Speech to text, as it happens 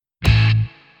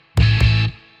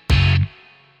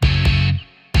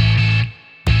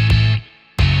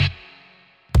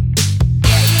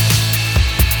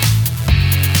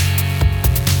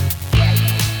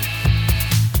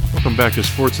back to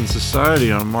Sports and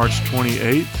Society on March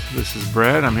 28th. This is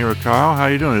Brad. I'm here with Kyle. How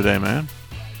you doing today, man?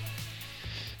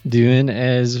 Doing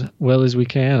as well as we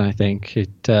can, I think.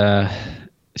 It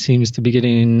seems to be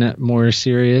getting more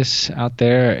serious out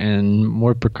there and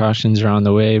more precautions are on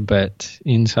the way, but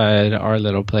inside our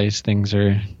little place, things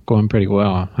are going pretty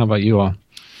well. How about you all?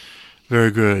 Very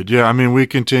good. Yeah, I mean, we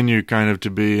continue kind of to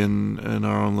be in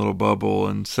our own little bubble,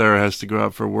 and Sarah has to go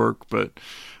out for work, but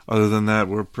other than that,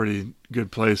 we're a pretty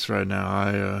good place right now.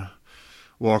 I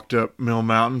walked up Mill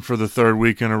Mountain for the third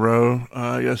week in a row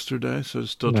yesterday, so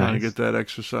still trying to get that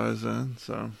exercise in.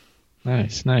 So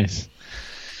Nice.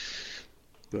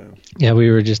 Yeah, we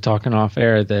were just talking off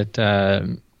air that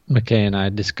McKay and I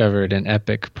discovered an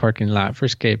epic parking lot for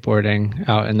skateboarding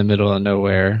out in the middle of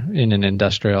nowhere in an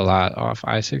industrial lot off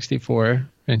I-64.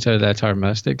 And so that's our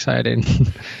most exciting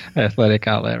athletic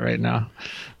outlet right now.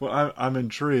 Well, I'm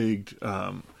intrigued.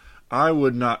 I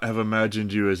would not have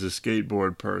imagined you as a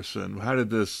skateboard person. How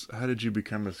did you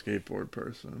become a skateboard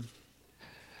person?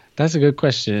 That's a good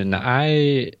question.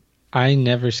 I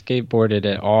never skateboarded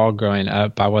at all growing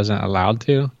up. I wasn't allowed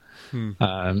to.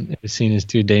 It was seen as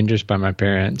too dangerous by my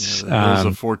parents. Yeah, the hills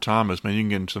of Fort Thomas, man, you can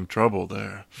get in some trouble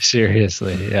there.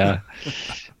 Seriously, yeah.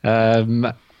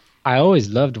 I always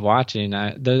loved watching.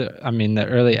 The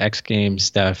early X Games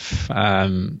stuff.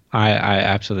 I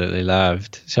absolutely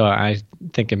loved. So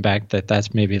thinking back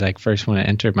that's maybe like first when it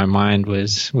entered my mind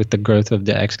was with the growth of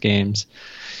the X Games.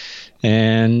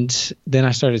 And then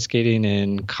I started skating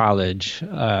in college,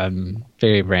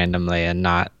 very randomly and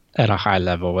not at a high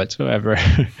level whatsoever.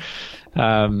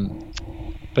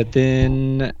 But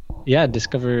then,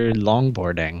 discovered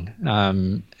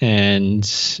longboarding. And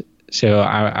so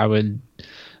I would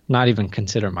not even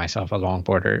consider myself a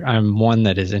longboarder. I'm one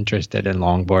that is interested in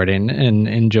longboarding and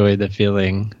enjoy the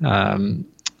feeling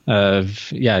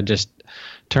of just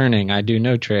turning. I do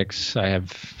no tricks. I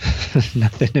have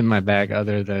nothing in my bag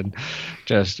other than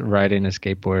just riding a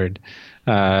skateboard.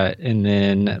 And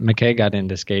then McKay got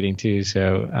into skating too.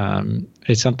 So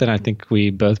it's something I think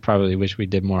we both probably wish we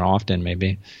did more often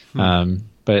maybe. But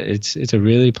it's a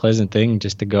really pleasant thing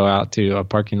just to go out to a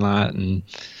parking lot and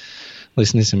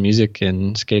listen to some music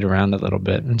and skate around a little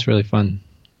bit. It's really fun.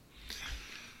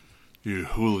 You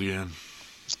hooligan.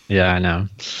 Yeah, I know.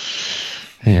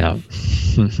 Yeah.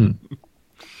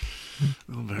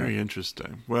 Well, very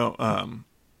interesting. Well,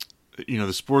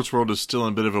 the sports world is still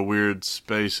in a bit of a weird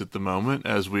space at the moment,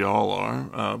 as we all are.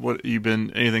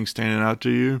 Anything standing out to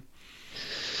you?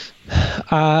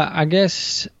 I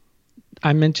guess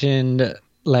I mentioned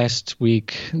last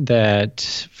week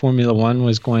that Formula One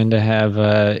was going to have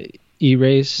a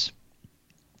e-race,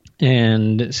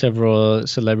 and several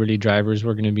celebrity drivers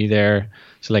were going to be there.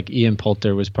 So like Ian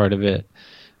Poulter was part of it.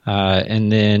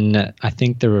 And then I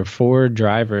think there were 4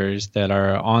 drivers that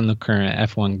are on the current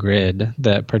F1 grid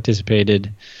that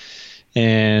participated,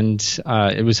 and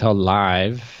it was held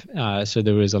live. So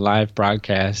there was a live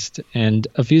broadcast, and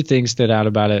a few things stood out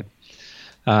about it.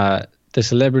 The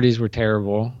celebrities were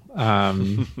terrible.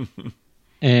 And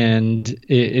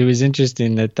it was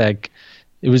interesting that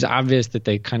it was obvious that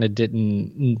they kind of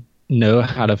didn't know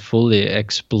how to fully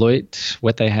exploit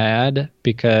what they had,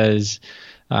 because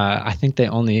I think they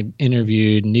only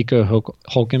interviewed Nico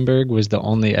Hulkenberg was the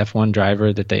only F1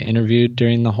 driver that they interviewed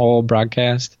during the whole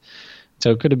broadcast. So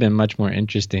it could have been much more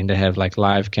interesting to have like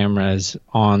live cameras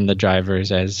on the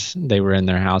drivers as they were in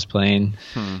their house playing.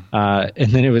 And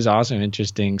then it was also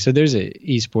interesting. So there's a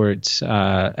esports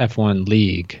F1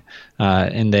 league,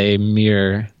 and they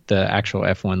mirror the actual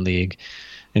F1 league.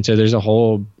 And so there's a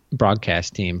whole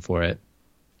broadcast team for it.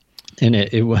 And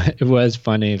it was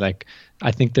funny. Like,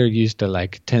 I think they're used to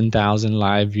like 10,000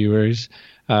 live viewers,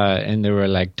 and there were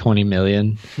like 20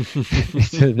 million.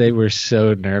 So they were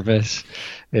so nervous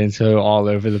and so all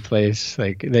over the place.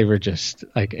 Like, they were just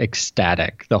like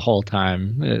ecstatic the whole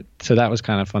time. So that was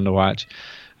kind of fun to watch.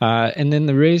 And then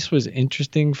the race was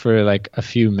interesting for like a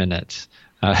few minutes,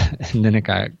 and then it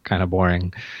got kind of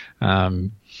boring.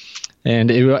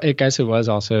 And I guess it was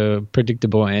also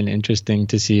predictable and interesting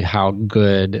to see how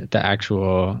good the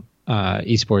actual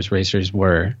esports racers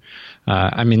were.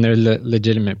 I mean, they're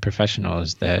legitimate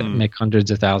professionals that make hundreds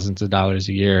of thousands of dollars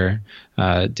a year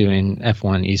doing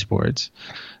F1 esports.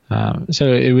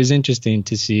 So it was interesting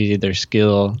to see their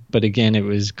skill, but again, it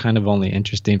was kind of only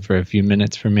interesting for a few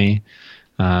minutes for me.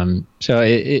 So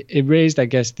it raised, I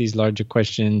guess, these larger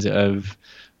questions of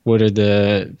what are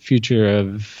the future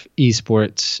of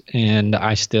esports, and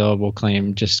I still will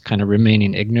claim just kind of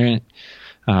remaining ignorant.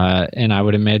 And I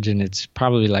would imagine it's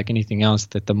probably like anything else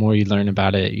that the more you learn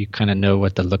about it, you kind of know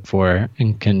what to look for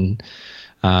and can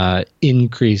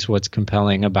increase what's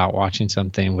compelling about watching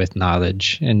something with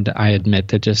knowledge. And I admit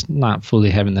to just not fully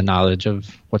having the knowledge of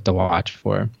what to watch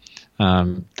for.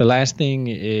 The last thing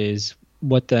is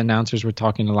what the announcers were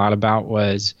talking a lot about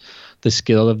was the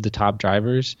skill of the top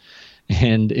drivers.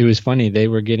 And it was funny, they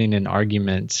were getting in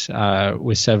arguments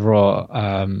with several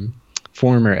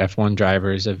former F1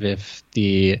 drivers of if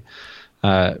the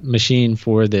machine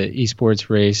for the esports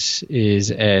race is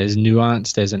as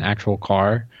nuanced as an actual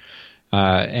car.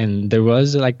 And there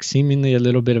was like seemingly a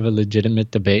little bit of a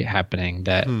legitimate debate happening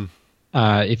that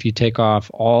if you take off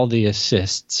all the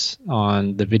assists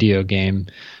on the video game,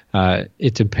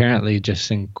 it's apparently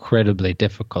just incredibly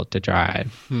difficult to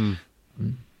drive.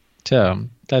 So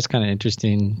that's kind of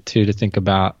interesting too, to think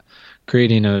about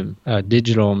creating a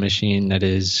digital machine that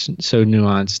is so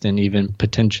nuanced and even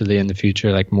potentially in the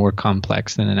future like more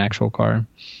complex than an actual car.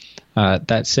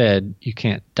 That said, you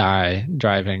can't die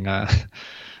driving a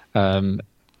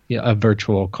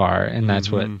virtual car, and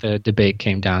that's what the debate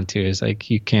came down to, is like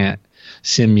you can't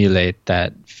simulate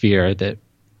that fear that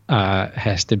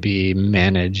has to be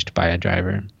managed by a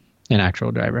driver, an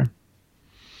actual driver.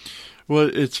 Well,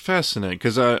 it's fascinating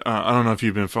because I don't know if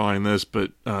you've been following this,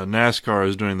 but NASCAR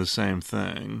is doing the same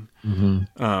thing. And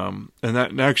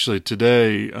that actually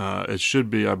today it should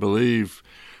be, I believe,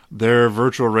 their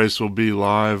virtual race will be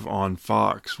live on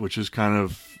Fox, which is kind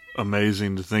of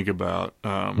amazing to think about.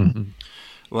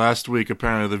 Last week,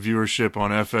 apparently, the viewership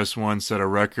on FS1 set a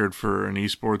record for an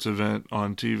esports event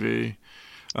on TV.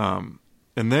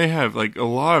 And they have, like, a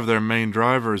lot of their main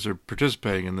drivers are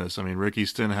participating in this. I mean, Ricky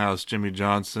Stenhouse, Jimmy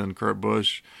Johnson, Kurt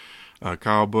Busch,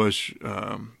 Kyle Busch,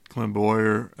 Clint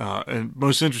Boyer. And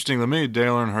most interesting to me,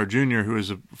 Dale Earnhardt Jr., who is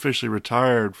officially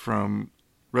retired from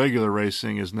regular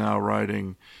racing, is now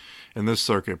riding in this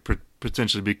circuit,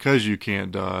 potentially because you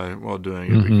can't die while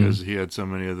doing it, because he had so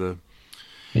many of the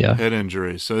head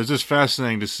injuries. So it's just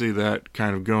fascinating to see that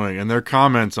kind of going. And their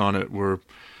comments on it were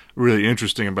really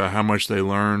interesting about how much they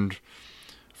learned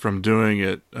from doing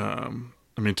it. I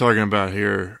mean, talking about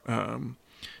here,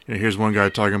 here's one guy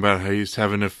talking about how he's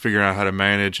having to figure out how to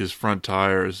manage his front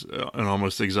tires in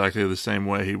almost exactly the same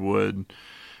way he would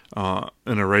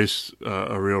in a race,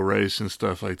 a real race and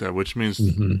stuff like that, which means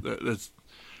it's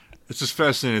just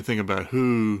fascinating to think about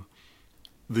who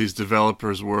these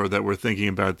developers were that were thinking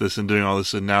about this and doing all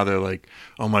this, and now they're like,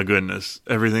 oh my goodness,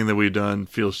 everything that we've done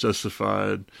feels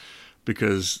justified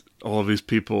because all of these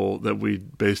people that we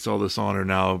based all this on are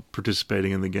now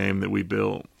participating in the game that we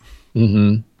built.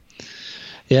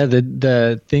 Yeah,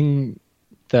 the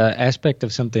aspect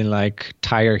of something like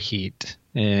tire heat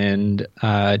and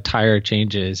tire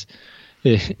changes,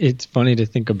 it's funny to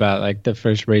think about like the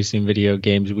first racing video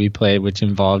games we played, which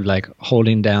involved like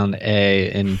holding down A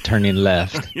and turning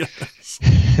left.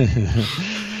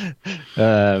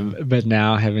 But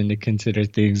now having to consider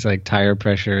things like tire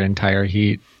pressure and tire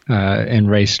heat and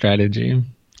race strategy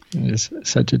is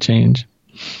such a change.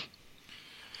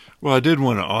 Well, I did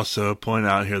want to also point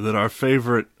out here that our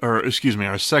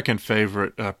second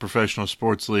favorite professional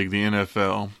sports league, the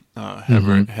NFL,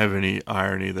 have any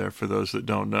irony there for those that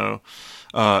don't know,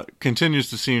 continues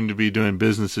to seem to be doing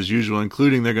business as usual,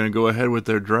 including they're going to go ahead with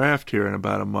their draft here in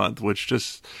about a month, which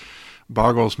just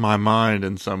boggles my mind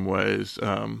in some ways.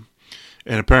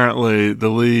 And apparently the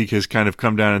league has kind of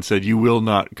come down and said, you will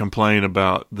not complain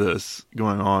about this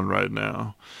going on right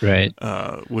now. Right.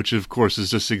 Which, of course, is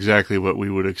just exactly what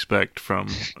we would expect from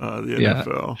the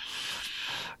NFL.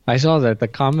 I saw that. The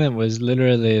comment was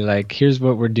literally like, here's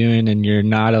what we're doing, and you're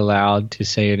not allowed to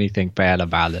say anything bad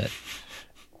about it.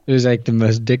 It was like the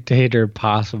most dictator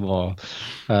possible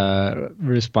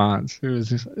response. It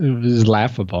was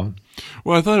laughable.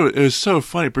 Well, I thought it was so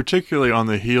funny, particularly on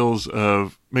the heels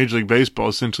of Major League Baseball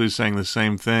essentially saying the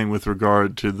same thing with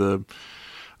regard to the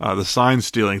sign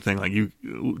stealing thing. Like,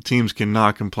 teams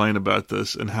cannot complain about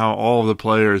this, and how all of the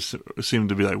players seem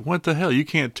to be like, "What the hell? You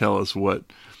can't tell us what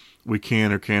we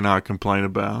can or cannot complain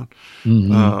about."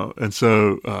 And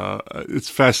so it's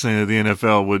fascinating that the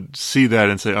NFL would see that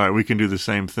and say, all right, we can do the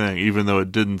same thing, even though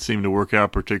it didn't seem to work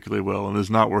out particularly well and is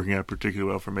not working out particularly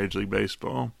well for Major League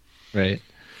Baseball. Right.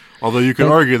 Although you could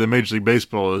argue that Major League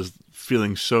Baseball is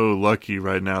feeling so lucky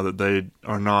right now that they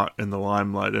are not in the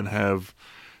limelight and have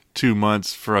 2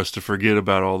 months for us to forget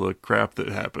about all the crap that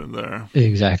happened there.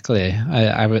 Exactly.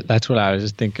 That's what I was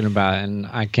just thinking about. And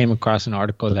I came across an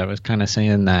article that was kind of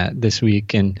saying that this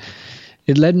week. And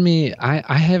it led me,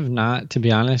 I have not, to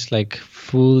be honest, like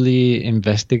fully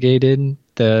investigated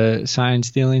the sign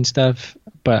stealing stuff.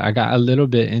 but I got a little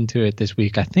bit into it this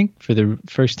week. I think for the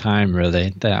first time,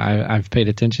 really, that I've paid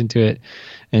attention to it.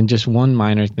 And just one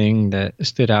minor thing that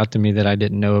stood out to me that I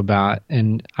didn't know about.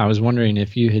 And I was wondering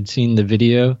if you had seen the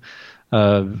video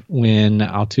of when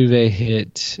Altuve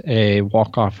hit a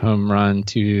walk-off home run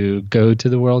to go to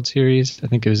the World Series. I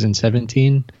think it was in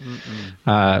 17.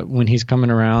 When he's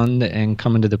coming around and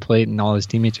coming to the plate and all his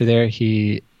teammates are there,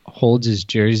 he holds his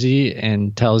jersey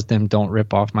and tells them, "Don't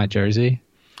rip off my jersey."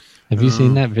 Have you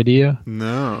seen that video?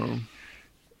 No.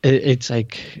 It's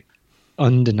like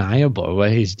undeniable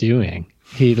what he's doing.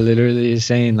 He literally is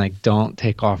saying, like, "Don't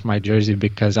take off my jersey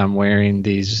because I'm wearing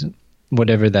these,"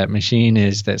 whatever that machine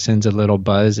is that sends a little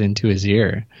buzz into his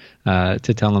ear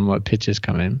to tell him what pitch is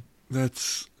coming. And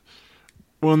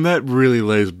that really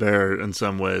lays bare in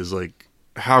some ways, like,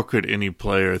 how could any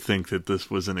player think that this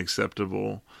was an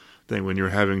acceptable thing when you're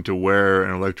having to wear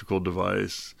an electrical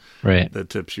device that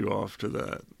tips you off to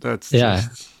that?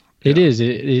 It is.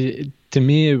 To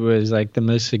me, it was like the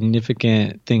most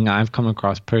significant thing I've come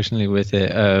across personally with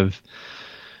it, of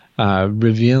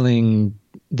revealing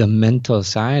the mental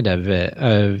side of it,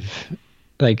 of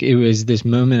like, it was this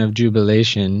moment of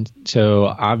jubilation. So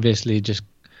obviously just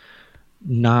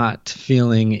not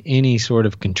feeling any sort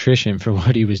of contrition for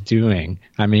what he was doing.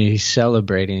 I mean, he's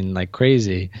celebrating like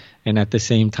crazy, and at the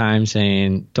same time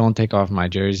saying, "Don't take off my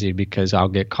jersey because I'll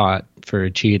get caught for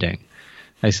cheating."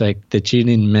 It's like the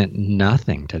cheating meant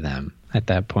nothing to them at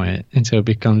that point. And so it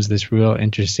becomes this real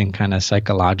interesting kind of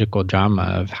psychological drama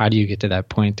of how do you get to that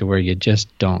point to where you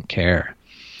just don't care.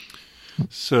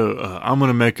 So I'm going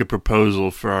to make a proposal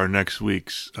for our next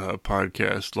week's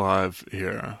podcast live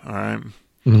here, all right?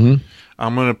 Mm-hmm.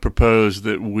 I'm going to propose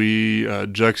that we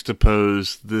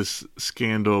juxtapose this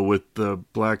scandal with the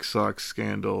Black Sox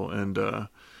scandal and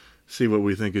see what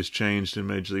we think has changed in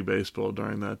Major League Baseball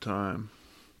during that time.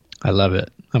 I love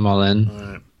it. I'm all in.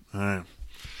 All right.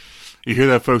 You hear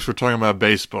that, folks? We're talking about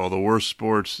baseball, the worst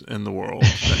sports in the world.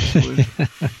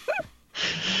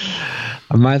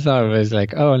 My thought was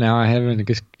like, oh, now I have an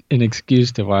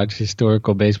excuse to watch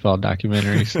historical baseball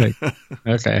documentaries. Like,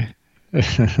 okay.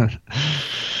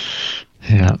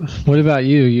 Yeah. What about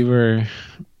you? You were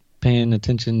paying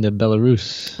attention to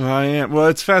Belarus. I am. Well,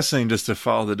 it's fascinating just to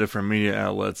follow the different media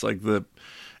outlets. Like, the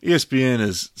ESPN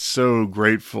is so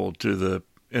grateful to the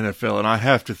NFL, and I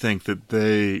have to think that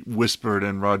they whispered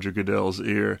in Roger Goodell's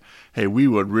ear, "Hey, we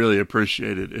would really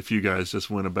appreciate it if you guys just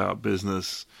went about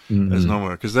business as normal,"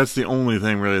 because that's the only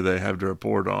thing really they have to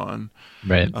report on.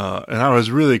 Right. And I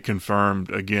was really confirmed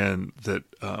again that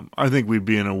I think we'd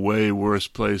be in a way worse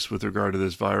place with regard to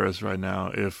this virus right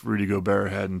now if Rudy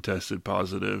Gobert hadn't tested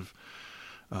positive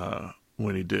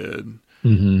when he did.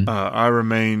 I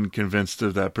remain convinced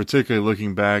of that, particularly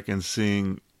looking back and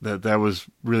seeing that was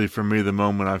really, for me, the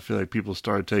moment I feel like people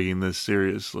started taking this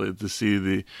seriously, to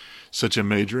see such a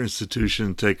major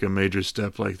institution take a major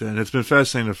step like that. And it's been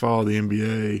fascinating to follow the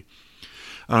NBA.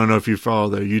 I don't know if you follow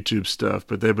their YouTube stuff,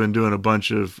 but they've been doing a bunch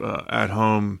of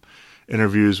at-home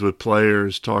interviews with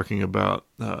players talking about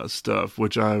stuff,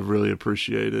 which I've really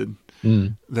appreciated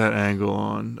that angle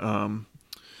on.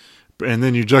 And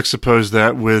then you juxtapose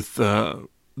that with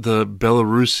the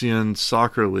Belarusian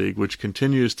soccer league, which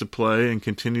continues to play and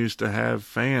continues to have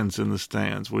fans in the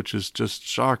stands, which is just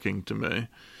shocking to me.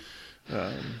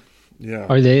 Yeah.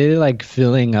 Are they like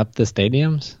filling up the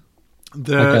stadiums?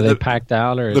 Are they packed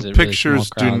out, or is the it really pictures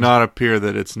small crowds? do not appear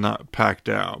that it's not packed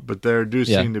out, but there do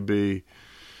seem to be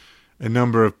a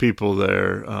number of people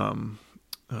there,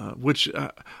 which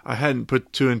I hadn't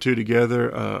put two and two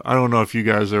together. I don't know if you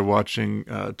guys are watching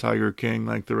Tiger King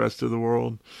like the rest of the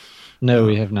world. No,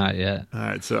 we have not yet. All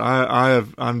right, so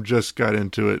I'm just got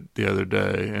into it the other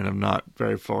day, and I'm not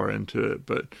very far into it,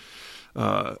 but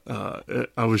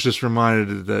I was just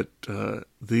reminded that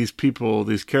these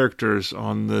characters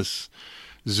on this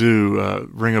zoo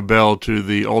ring a bell to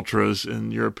the ultras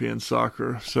in European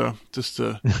soccer. So just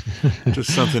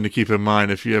something to keep in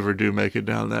mind if you ever do make it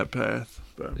down that path.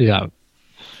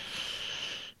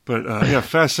 But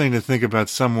fascinating to think about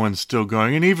someone still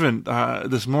going. And even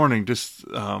this morning, just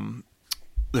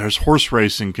there's horse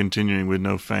racing continuing with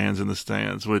no fans in the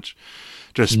stands, which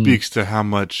just speaks to how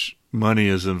much money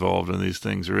is involved in these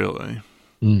things, really.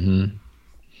 I'm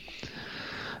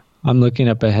looking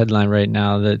up a headline right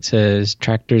now that says,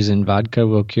 "Tractors and vodka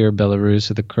will cure Belarus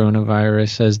of the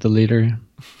coronavirus," says the leader.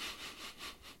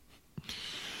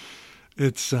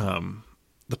 It's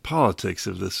the politics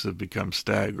of this have become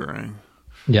staggering.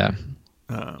 Yeah.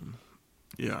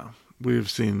 We've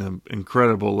seen an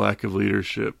incredible lack of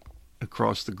leadership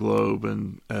across the globe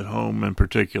and at home in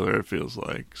particular, it feels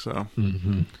like. So,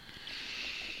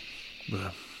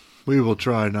 We will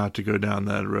try not to go down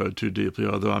that road too deeply,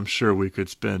 although I'm sure we could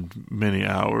spend many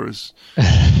hours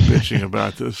bitching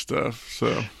about this stuff.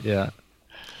 So Yeah.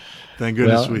 thank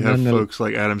goodness we have folks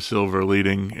like Adam Silver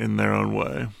leading in their own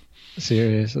way.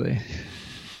 Seriously.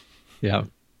 Yeah.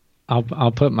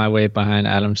 I'll put my weight behind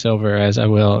Adam Silver as I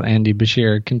will Andy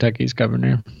Beshear, Kentucky's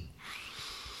governor.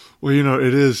 Well,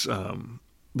 it is.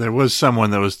 There was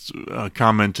someone that was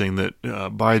commenting that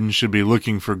Biden should be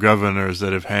looking for governors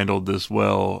that have handled this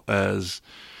well as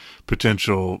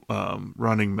potential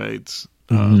running mates.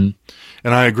 And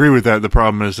I agree with that. The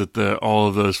problem is that all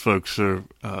of those folks are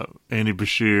Andy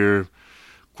Beshear,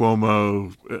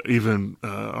 Cuomo, even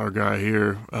our guy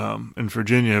here in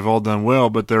Virginia have all done well,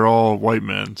 but they're all white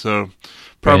men. So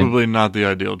probably not the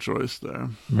ideal choice there.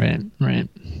 Right.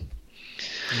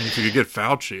 I mean, if you could get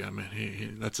Fauci, I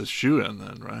mean, that's a shoo-in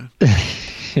then, right?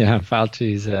 Yeah,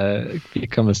 Fauci's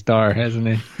become a star, hasn't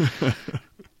he?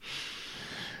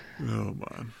 Oh,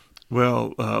 my.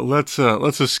 Well, let's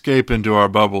escape into our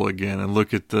bubble again and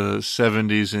look at the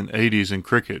 70s and 80s in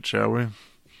cricket, shall we?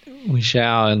 We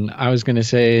shall. And I was going to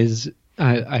say is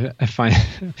I find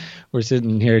we're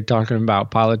sitting here talking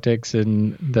about politics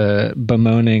and the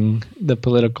bemoaning the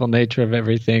political nature of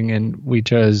everything, and we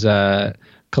chose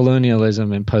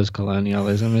colonialism and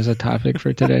post-colonialism as a topic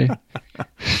for today.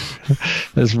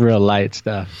 That's real light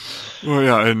stuff. Well,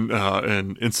 yeah,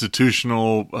 and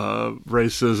institutional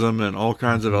racism and all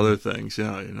kinds of other things.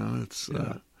 Yeah, it's.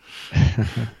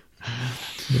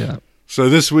 Yeah. So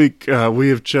this week we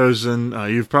have chosen.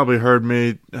 You've probably heard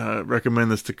me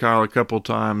recommend this to Kyle a couple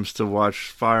times to watch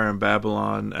Fire in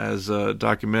Babylon as a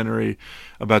documentary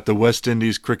about the West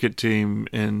Indies cricket team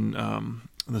in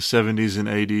the 70s and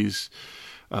 80s.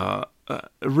 A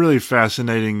really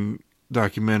fascinating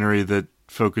documentary that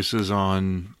focuses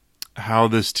on how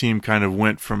this team kind of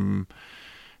went from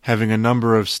having a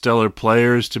number of stellar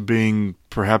players to being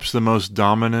perhaps the most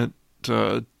dominant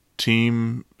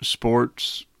team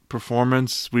sports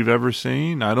performance we've ever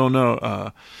seen. I don't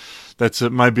know.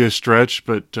 It might be a stretch,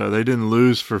 but they didn't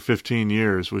lose for 15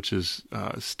 years, which is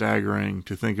staggering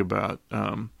to think about.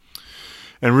 And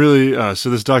really, so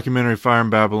this documentary, Fire in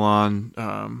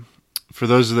Babylon, for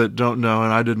those that don't know,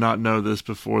 and I did not know this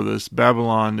before this,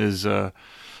 Babylon is a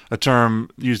term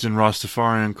used in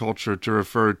Rastafarian culture to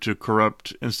refer to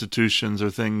corrupt institutions or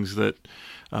things that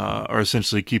are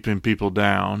essentially keeping people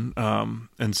down.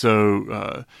 And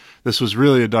so this was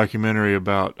really a documentary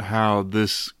about how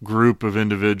this group of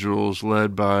individuals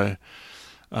led by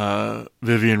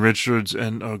Vivian Richards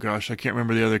and, oh gosh, I can't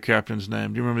remember the other captain's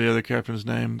name. Do you remember the other captain's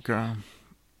name, Carl?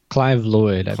 Clive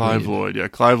Lloyd, I believe. Lloyd, yeah.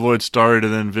 Clive Lloyd started,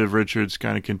 and then Viv Richards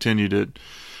kind of continued it,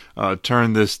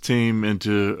 turned this team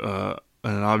into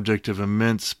an object of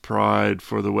immense pride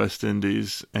for the West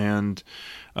Indies, and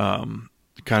kind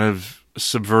of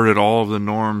subverted all of the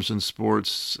norms in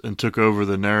sports and took over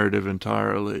the narrative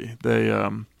entirely. They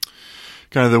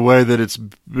kind of the way that it's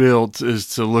built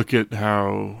is to look at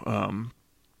how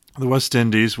the West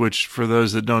Indies, which for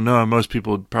those that don't know, and most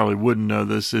people probably wouldn't know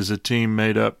this, is a team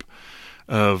made up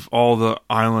of all the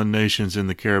island nations in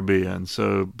the Caribbean.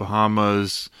 So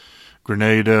Bahamas,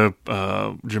 Grenada,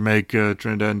 Jamaica,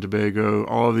 Trinidad and Tobago,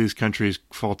 all of these countries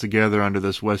fall together under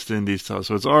this West Indies title.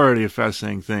 So it's already a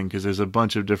fascinating thing because there's a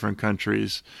bunch of different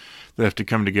countries that have to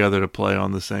come together to play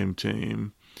on the same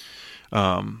team.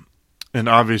 And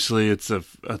obviously it's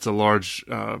a large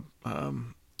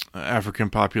African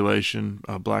population,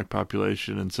 black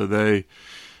population, and so they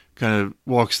kind of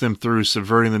walks them through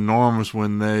subverting the norms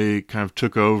when they kind of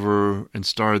took over and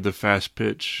started the fast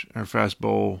pitch or fast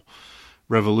bowl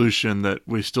revolution that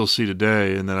we still see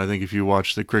today. And then I think if you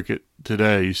watch the cricket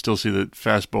today, you still see that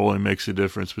fast bowling makes a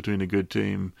difference between a good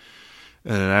team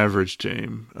and an average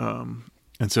team.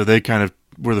 And so they kind of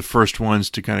were the first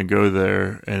ones to kind of go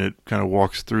there, and it kind of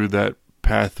walks through that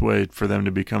pathway for them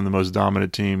to become the most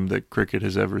dominant team that cricket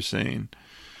has ever seen.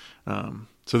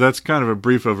 So that's kind of a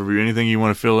brief overview. Anything you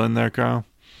want to fill in there, Kyle?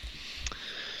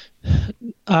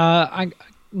 No,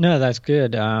 that's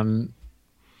good.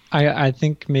 I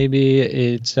think maybe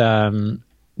it's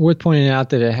worth pointing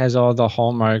out that it has all the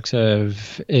hallmarks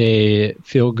of a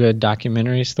feel-good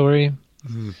documentary story,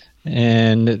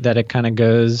 and that it kind of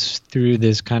goes through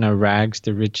this kind of rags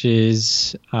to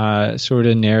riches sort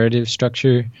of narrative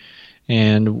structure.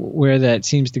 And where that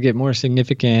seems to get more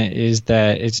significant is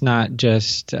that it's not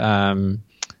just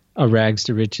a rags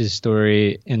to riches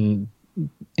story in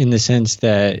the sense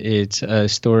that it's a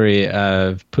story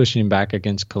of pushing back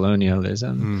against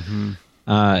colonialism.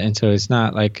 And so it's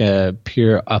not like a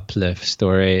pure uplift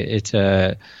story.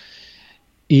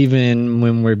 even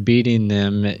when we're beating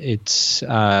them, it's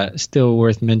still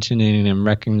worth mentioning and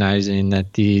recognizing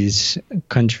that these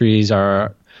countries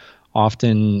are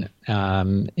often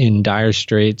in dire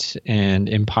straits and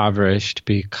impoverished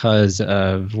because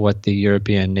of what the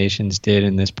European nations did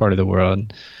in this part of the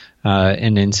world,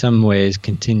 and in some ways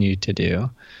continue to do.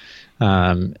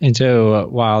 And so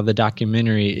while the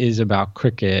documentary is about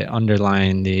cricket,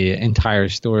 underlying the entire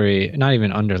story, not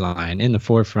even underlying, in the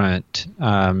forefront,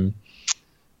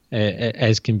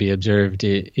 as can be observed,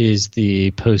 it is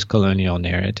the post-colonial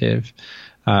narrative.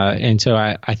 And so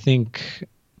I think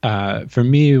for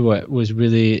me, what was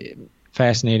really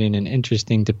fascinating and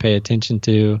interesting to pay attention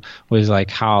to was like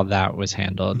how that was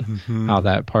handled, how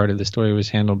that part of the story was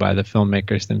handled by the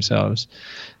filmmakers themselves.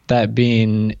 That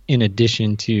being in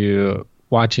addition to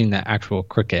watching the actual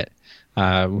cricket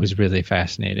was really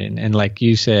fascinating. And like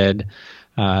you said,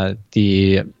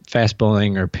 the fast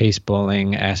bowling or pace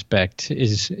bowling aspect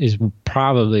is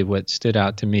probably what stood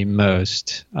out to me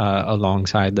most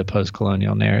alongside the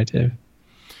post-colonial narrative.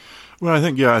 Well, I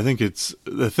think it's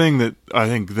the thing that I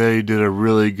think they did a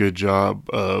really good job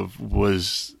of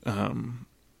was kind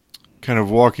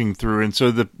of walking through. And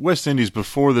so the West Indies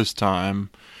before this time,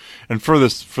 and for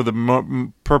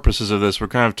the purposes of this, we're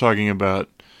kind of talking about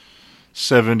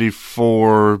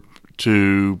 74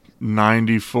 to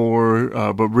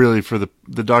 94, but really for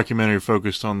the documentary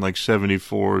focused on like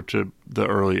 74 to the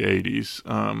early 80s.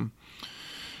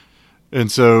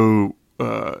 And so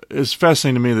it's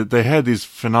fascinating to me that they had these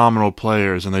phenomenal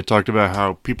players, and they talked about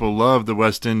how people loved the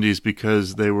West Indies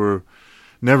because they were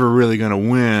never really going to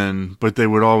win, but they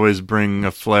would always bring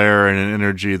a flair and an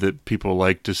energy that people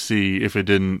liked to see if it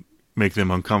didn't make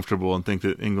them uncomfortable and think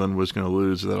that England was going to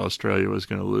lose or that Australia was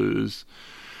going to lose.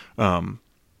 But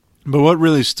what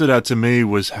really stood out to me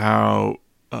was how,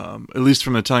 at least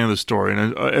from the telling of the story,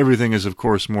 and everything is of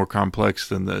course more complex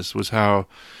than this, was how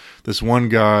this one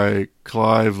guy,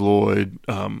 Clive Lloyd,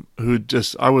 who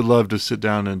just, I would love to sit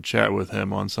down and chat with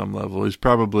him on some level. He's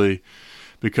probably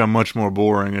become much more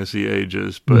boring as he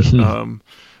ages, but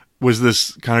was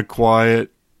this kind of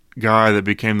quiet guy that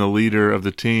became the leader of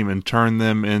the team and turned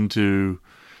them into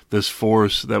this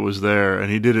force that was there.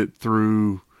 And he did it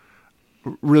through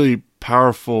really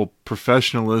powerful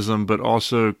professionalism, but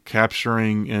also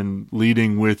capturing and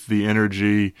leading with the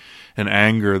energy and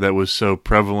anger that was so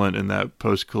prevalent in that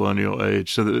post-colonial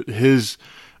age. So that his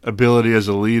ability as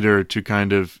a leader to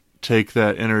kind of take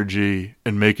that energy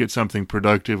and make it something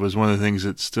productive was one of the things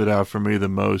that stood out for me the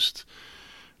most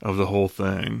of the whole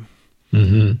thing.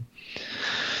 Mm-hmm.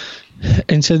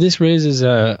 And so this raises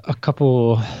a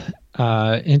couple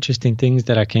interesting things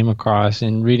that I came across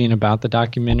in reading about the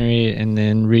documentary, and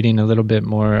then reading a little bit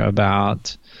more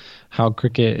about how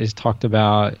cricket is talked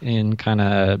about in kind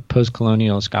of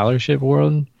post-colonial scholarship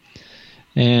world.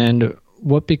 And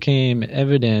what became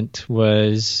evident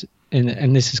was,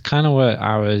 and this is kind of what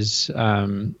I was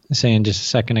saying just a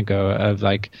second ago, of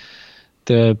like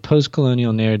the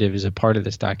post-colonial narrative is a part of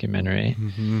this documentary.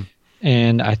 Mm-hmm.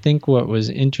 And I think what was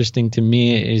interesting to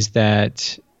me is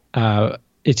that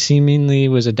it seemingly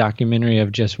was a documentary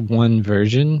of just one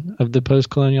version of the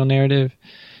post-colonial narrative.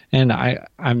 And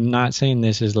I'm not saying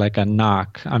this is like a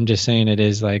knock. I'm just saying it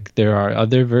is like there are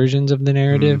other versions of the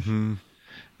narrative. Mm-hmm.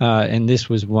 And this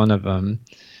was one of them.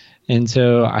 And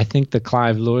so I think the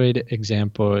Clive Lloyd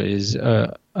example is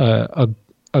a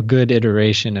good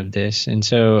iteration of this. And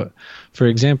so, for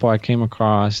example, I came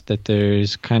across that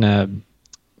there's kind of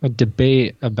a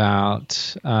debate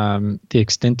about the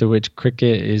extent to which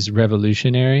cricket is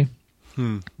revolutionary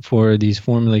for these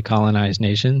formerly colonized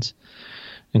nations.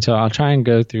 And so I'll try and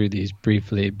go through these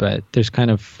briefly, but there's kind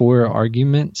of four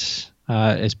arguments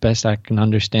as best I can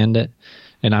understand it.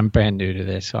 And I'm brand new to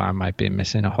this, so I might be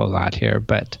missing a whole lot here.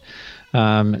 But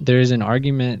there is an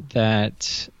argument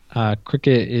that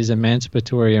cricket is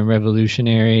emancipatory and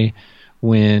revolutionary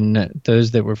when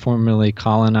those that were formerly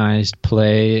colonized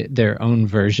play their own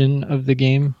version of the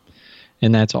game.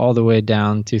 And that's all the way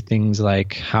down to things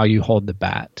like how you hold the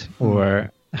bat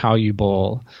or how you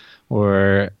bowl,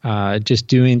 or just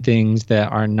doing things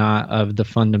that are not of the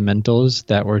fundamentals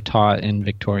that were taught in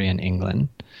Victorian England.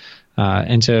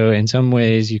 And so in some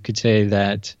ways you could say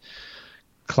that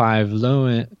Clive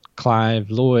Lloyd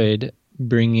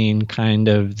bringing kind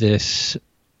of this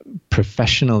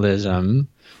professionalism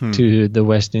to the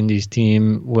West Indies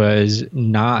team was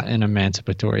not an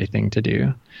emancipatory thing to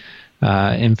do.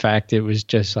 In fact, it was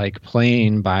just like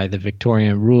playing by the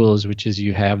Victorian rules, which is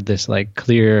you have this like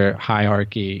clear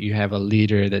hierarchy. You have a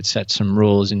leader that sets some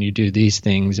rules, and you do these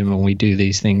things. And when we do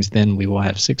these things, then we will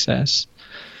have success.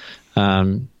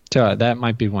 So that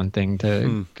might be one thing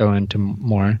to go into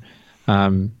more.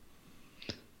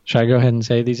 Should I go ahead and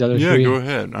say these other Yeah, three? go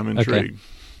ahead. I'm intrigued.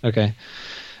 Okay.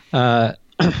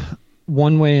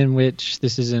 One way in which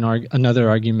this is another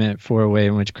argument for a way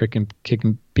in which cricket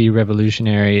can be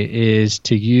revolutionary is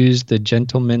to use the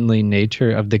gentlemanly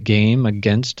nature of the game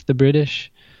against the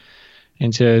British.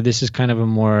 And so this is kind of a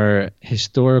more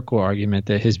historical argument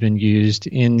that has been used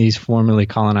in these formerly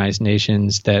colonized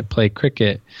nations that play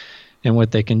cricket. And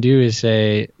what they can do is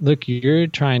say, look, you're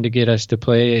trying to get us to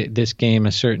play this game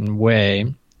a certain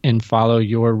way and follow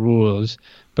your rules.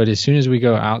 But as soon as we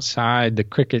go outside the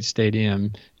cricket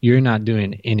stadium, you're not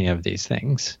doing any of these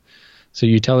things. So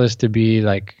you tell us to be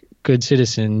like good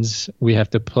citizens, we have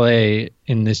to play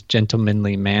in this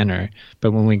gentlemanly manner.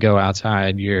 But when we go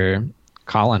outside, you're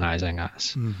colonizing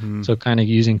us. Mm-hmm. So kind of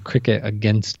using cricket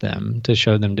against them to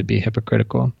show them to be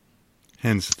hypocritical.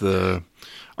 Hence the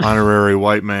honorary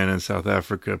white man in South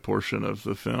Africa portion of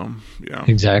the film. Yeah,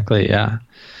 exactly. Yeah.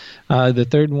 The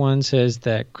third one says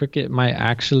that cricket might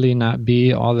actually not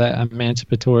be all that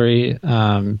emancipatory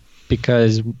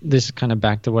because this is kind of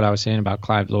back to what I was saying about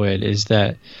Clive Lloyd, is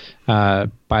that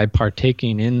by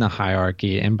partaking in the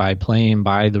hierarchy and by playing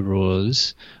by the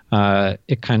rules,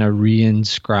 it kind of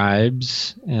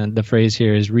reinscribes, and the phrase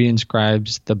here is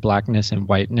reinscribes the blackness and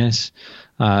whiteness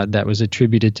that was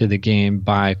attributed to the game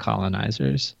by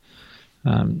colonizers.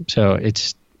 So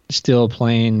it's still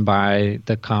playing by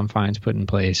the confines put in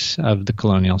place of the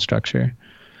colonial structure.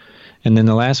 And then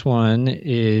the last one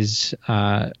is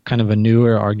kind of a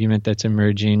newer argument that's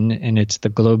emerging, and it's the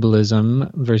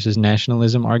globalism versus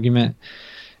nationalism argument.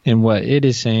 And what it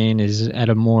is saying is at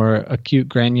a more acute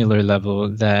granular level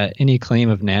that any claim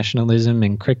of nationalism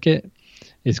in cricket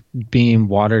is being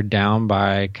watered down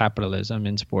by capitalism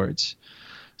in sports.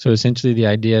 So essentially the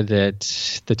idea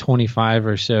that the 25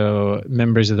 or so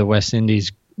members of the West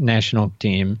Indies national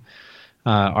team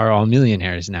are all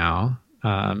millionaires now,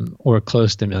 or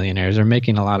close to millionaires, are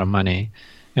making a lot of money.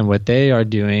 And what they are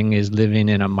doing is living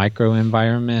in a micro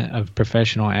environment of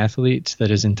professional athletes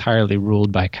that is entirely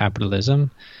ruled by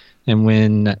capitalism. And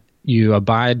when you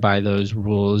abide by those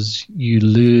rules, you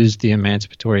lose the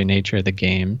emancipatory nature of the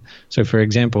game. So for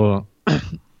example,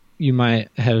 you might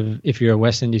have, if you're a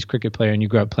West Indies cricket player and you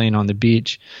grew up playing on the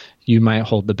beach, you might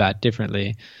hold the bat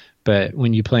differently. But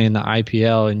when you play in the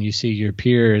IPL and you see your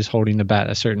peers holding the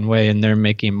bat a certain way and they're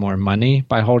making more money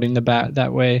by holding the bat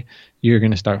that way, you're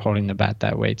going to start holding the bat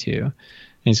that way too.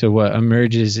 And so what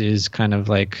emerges is kind of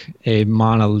like a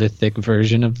monolithic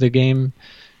version of the game,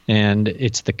 and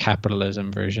it's the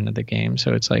capitalism version of the game.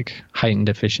 So it's like heightened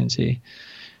efficiency.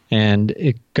 And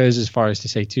it goes as far as to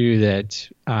say too that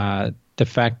the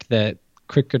fact that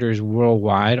cricketers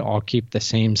worldwide all keep the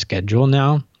same schedule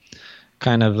now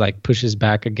kind of like pushes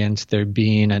back against there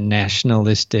being a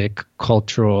nationalistic,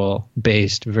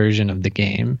 cultural-based version of the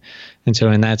game. And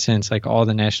so in that sense, like all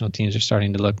the national teams are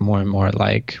starting to look more and more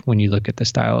alike when you look at the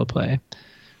style of play.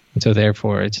 And so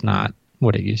therefore, it's not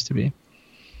what it used to be.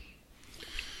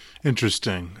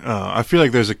 Interesting. I feel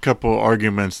like there's a couple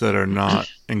arguments that are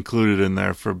not included in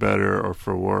there for better or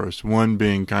for worse. One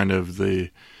being kind of the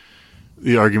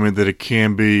argument that it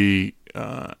can be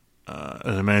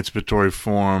an emancipatory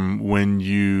form when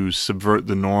you subvert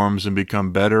the norms and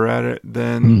become better at it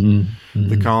than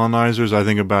the colonizers. I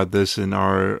think about this in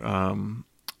our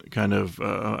kind of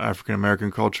African American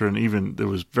culture, and even it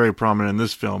was very prominent in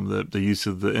this film, the use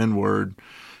of the N-word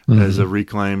as a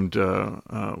reclaimed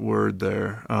word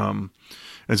there. And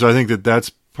so I think that's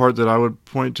part that I would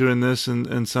point to in this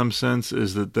in some sense,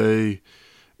 is that they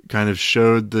kind of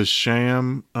showed the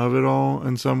sham of it all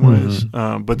in some ways.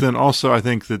 But then also I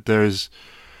think that there's,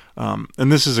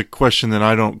 and this is a question that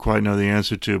I don't quite know the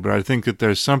answer to, but I think that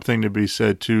there's something to be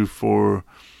said too for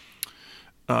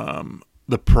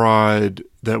the pride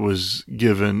that was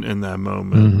given in that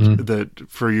moment, that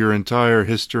for your entire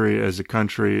history as a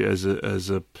country, as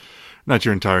a not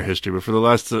your entire history, but for the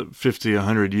last 50,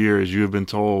 100 years, you have been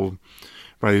told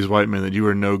by these white men that you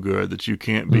are no good, that you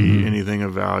can't be anything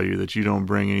of value, that you don't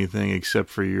bring anything except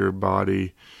for your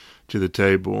body to the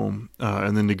table.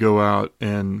 And then to go out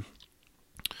and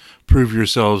prove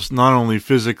yourselves not only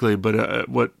physically, but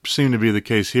what seemed to be the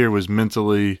case here was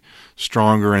mentally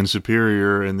stronger and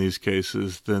superior in these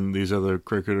cases than these other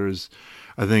cricketers,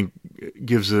 I think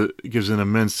gives an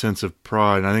immense sense of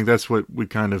pride. And I think that's what we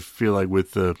kind of feel like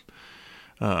with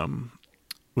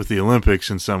the Olympics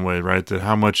in some way, right? That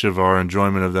how much of our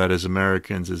enjoyment of that as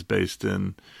Americans is based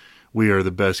in we are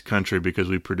the best country because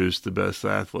we produce the best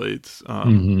athletes.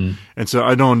 And so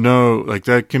I don't know, like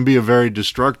that can be a very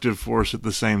destructive force at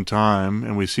the same time.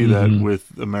 And we see that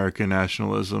with American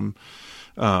nationalism.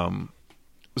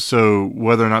 so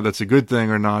whether or not that's a good thing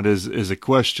or not is a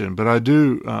question. But I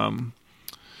do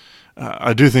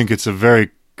think it's a very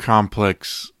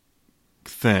complex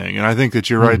thing, and I think that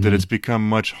you're right that it's become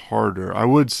much harder. I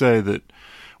would say that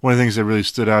one of the things that really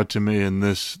stood out to me in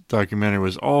this documentary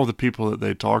was all the people that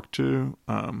they talked to,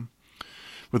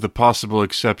 with the possible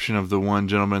exception of the one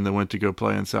gentleman that went to go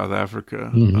play in South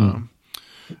Africa,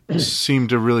 seemed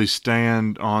to really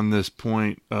stand on this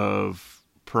point of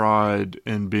pride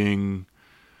in being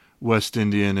West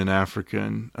Indian and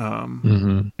African.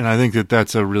 And I think that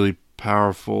that's a really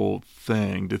powerful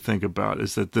thing to think about,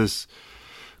 is that this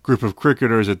group of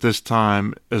cricketers at this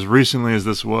time, as recently as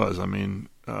this was,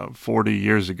 40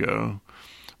 years ago,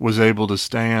 was able to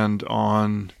stand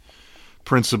on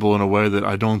principle in a way that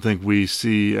I don't think we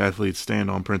see athletes stand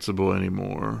on principle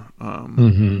anymore.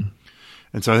 And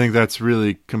so I think that's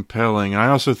really compelling. And I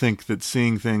also think that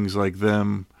seeing things like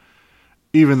them,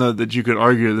 even though that you could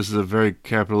argue this is a very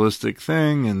capitalistic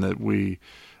thing and that we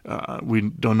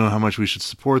don't know how much we should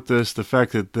support this, the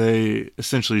fact that they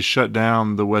essentially shut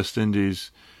down the West Indies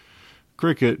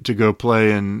cricket to go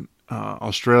play in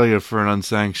Australia for an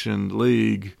unsanctioned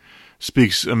league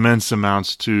speaks immense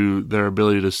amounts to their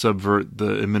ability to subvert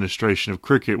the administration of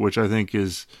cricket, which I think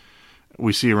is,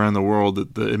 we see around the world,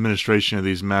 that the administration of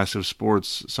these massive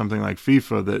sports, something like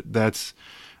FIFA, that's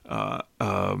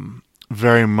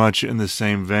very much in the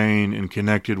same vein and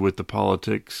connected with the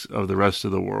politics of the rest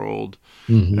of the world.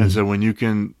 And so when you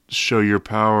can show your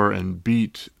power and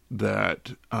beat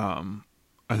that,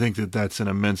 I think that that's an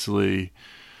immensely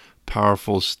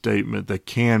powerful statement that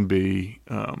can be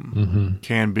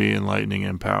enlightening and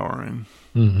empowering.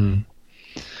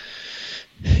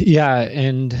 Yeah,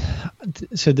 and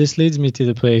so this leads me to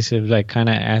the place of like kind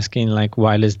of asking, like,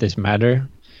 why does this matter?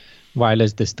 Why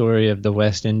does the story of the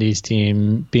West Indies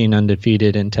team being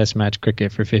undefeated in Test match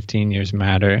cricket for 15 years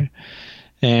matter?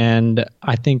 And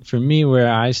I think for me,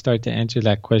 where I start to answer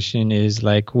that question is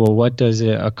like, well, what does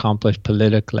it accomplish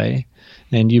politically?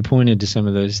 And you pointed to some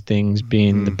of those things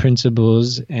being the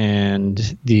principles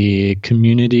and the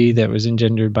community that was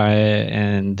engendered by it,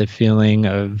 and the feeling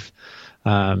of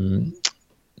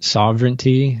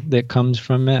sovereignty that comes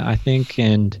from it, I think.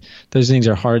 And those things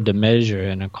are hard to measure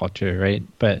in a culture, right?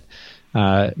 But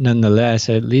nonetheless,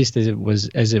 at least as it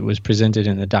was presented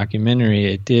in the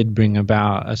documentary, it did bring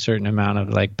about a certain amount of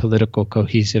like political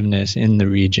cohesiveness in the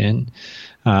region,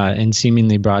 and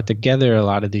seemingly brought together a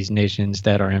lot of these nations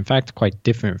that are in fact quite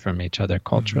different from each other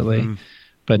culturally.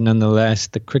 But nonetheless,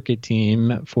 the cricket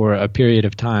team, for a period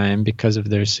of time, because of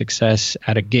their success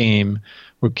at a game,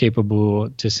 were capable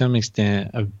to some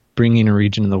extent of bringing a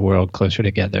region of the world closer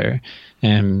together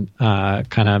and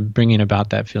kind of bringing about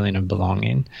that feeling of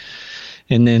belonging.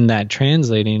 And then that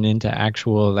translating into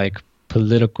actual like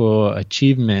political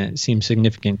achievement seems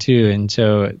significant too. And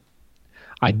so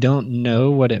I don't know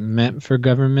what it meant for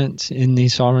governments in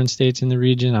these sovereign states in the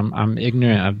region. I'm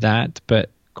ignorant of that.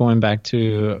 But going back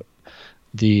to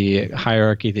the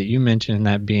hierarchy that you mentioned,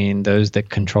 that being those that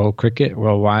control cricket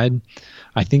worldwide,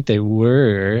 I think they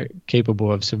were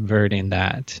capable of subverting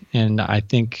that. And I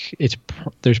think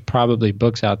there's probably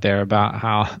books out there about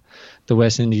how the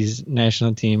West Indies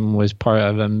national team was part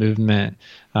of a movement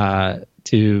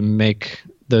to make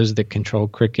those that control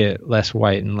cricket less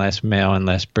white and less male and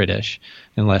less British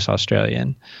and less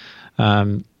Australian.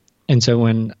 And so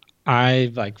when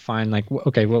I like find like,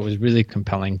 okay, what was really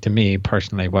compelling to me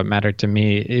personally, what mattered to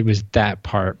me, it was that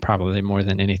part probably more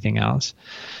than anything else.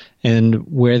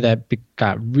 And where that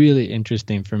got really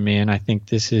interesting for me, and I think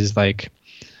this is like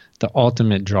the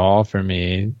ultimate draw for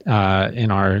me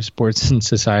in our Sports and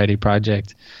Society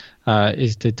project,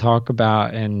 is to talk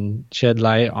about and shed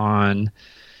light on,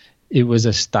 it was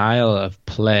a style of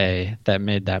play that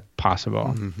made that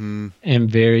possible. And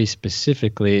very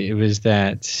specifically, it was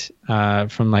that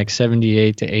from like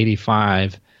 78 to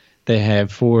 85, they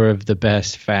had 4 of the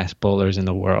best fast bowlers in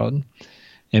the world.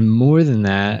 And more than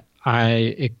that,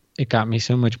 it got me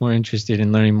so much more interested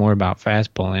in learning more about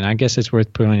fast bowling. I guess it's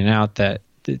worth pointing out that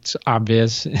it's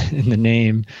obvious in the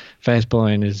name, fast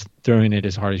bowling is throwing it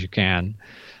as hard as you can.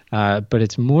 But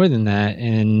it's more than that,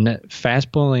 and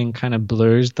fast bowling kind of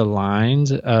blurs the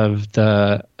lines of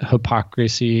the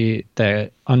hypocrisy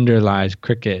that underlies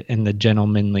cricket and the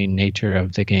gentlemanly nature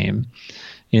of the game,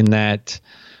 in that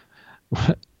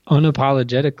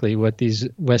unapologetically what these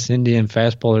West Indian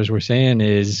fast bowlers were saying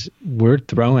is, we're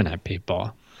throwing at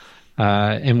people.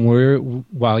 And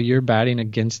while you're batting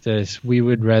against us, we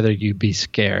would rather you be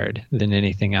scared than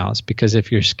anything else, because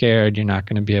if you're scared, you're not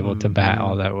going to be able to bat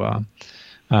all that well.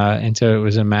 And so it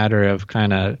was a matter of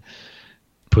kind of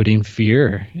putting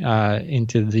fear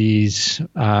into these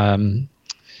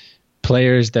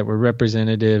players that were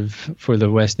representative for the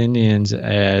West Indians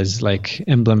as like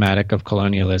emblematic of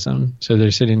colonialism. So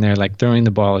they're sitting there like throwing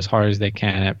the ball as hard as they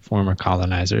can at former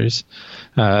colonizers.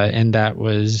 And that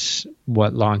was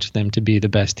what launched them to be the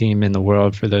best team in the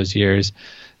world for those years,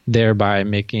 thereby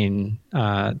making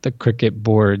the cricket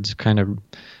boards kind of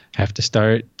have to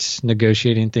start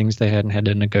negotiating things they hadn't had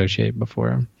to negotiate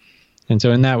before. And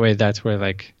so in that way, that's where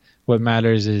like what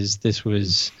matters is this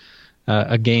was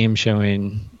a game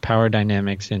showing power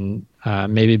dynamics and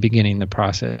maybe beginning the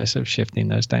process of shifting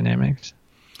those dynamics.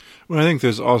 Well, I think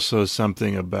there's also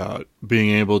something about being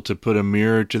able to put a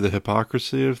mirror to the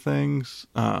hypocrisy of things.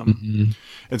 And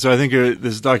so I think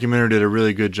this documentary did a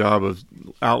really good job of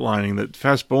outlining that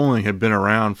fast bowling had been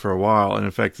around for a while. And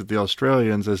in fact, that the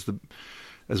Australians,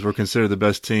 as were considered the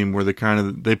best team, were the kind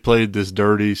of, they played this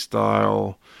dirty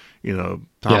style. You know,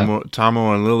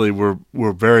 Tomo and Lily were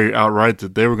very outright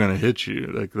that they were going to hit you.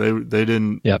 Like they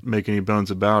didn't make any bones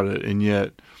about it. And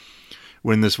yet,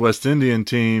 when this West Indian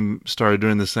team started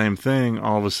doing the same thing,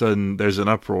 all of a sudden there's an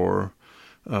uproar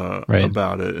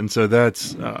about it. And so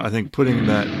that's, I think, putting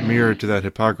that mirror to that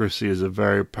hypocrisy is a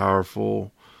very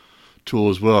powerful tool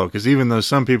as well. Because even though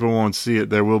some people won't see it,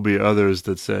 there will be others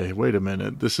that say, "Wait a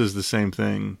minute, this is the same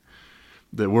thing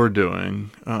that we're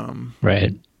doing."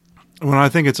 Well, I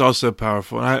think it's also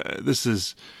powerful. This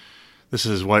is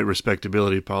white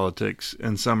respectability politics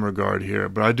in some regard here,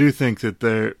 but I do think that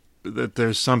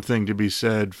there's something to be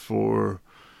said for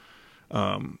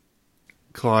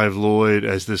Clive Lloyd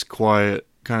as this quiet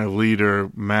kind of leader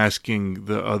masking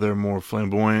the other more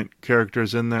flamboyant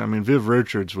characters in there. I mean, Viv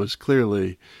Richards was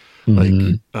clearly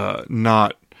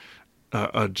not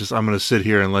just I'm going to sit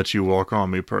here and let you walk on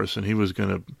me person. He was going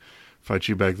to fight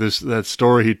you back. That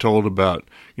story he told about,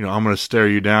 you know, I'm going to stare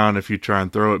you down if you try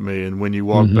and throw at me, and when you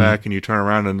walk back and you turn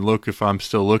around and look, if I'm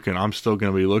still looking, I'm still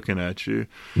going to be looking at you.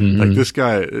 Like this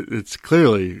guy, it's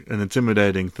clearly an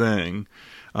intimidating thing.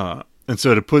 And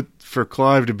so for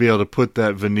Clive to be able to put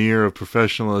that veneer of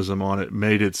professionalism on it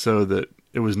made it so that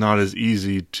it was not as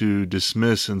easy to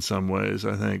dismiss in some ways,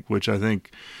 I think, which I think,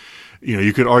 you know,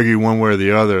 you could argue one way or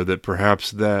the other that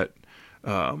perhaps that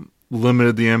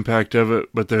limited the impact of it,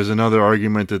 but there's another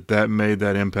argument that made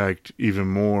that impact even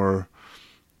more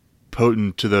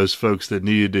potent to those folks that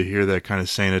needed to hear that kind of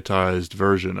sanitized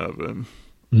version of him.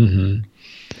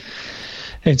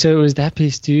 And so it was that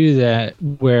piece too that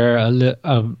where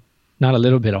not a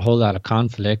little bit, a whole lot of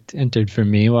conflict entered for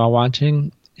me while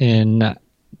watching. And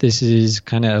this is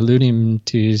kind of alluding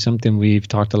to something we've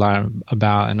talked a lot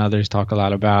about and others talk a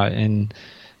lot about, and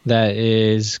that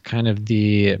is kind of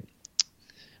the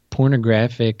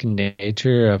pornographic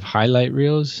nature of highlight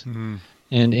reels,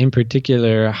 and in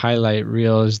particular highlight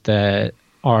reels that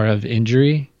are of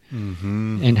injury.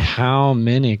 And how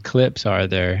many clips are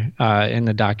there in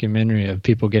the documentary of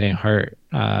people getting hurt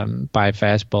by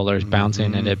fast bowlers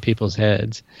bouncing it at people's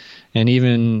heads. And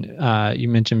even you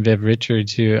mentioned Viv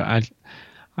Richards, who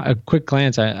a quick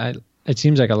glance, it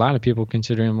seems like a lot of people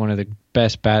consider him one of the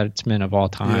best batsmen of all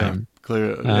time.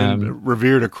 Clear and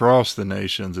revered across the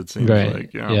nations, it seems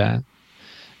like.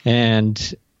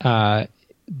 And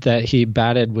that he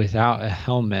batted without a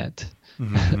helmet,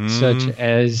 such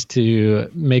as to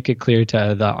make it clear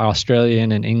to the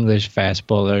Australian and English fast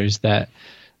bowlers that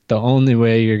the only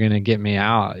way you're going to get me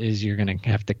out is you're going to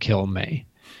have to kill me.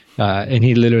 And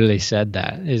he literally said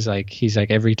that. He's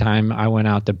like, every time I went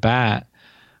out to bat,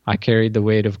 I carried the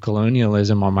weight of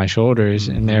colonialism on my shoulders,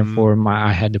 and therefore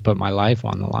I had to put my life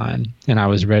on the line, and I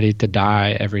was ready to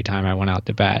die every time I went out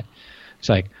to bat. It's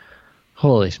like,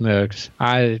 holy smokes!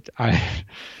 Where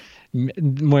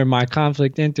my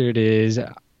conflict entered is,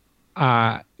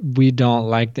 we don't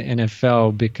like the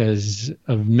NFL because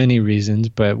of many reasons,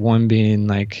 but one being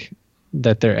like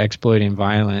that they're exploiting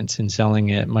violence and selling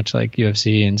it, much like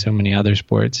UFC and so many other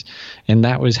sports, and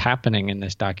that was happening in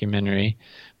this documentary.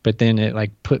 But then it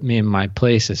like put me in my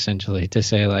place essentially to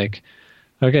say like,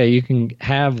 okay, you can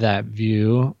have that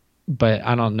view, but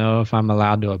I don't know if I'm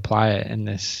allowed to apply it in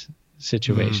this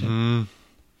situation.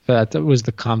 But that was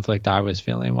the conflict I was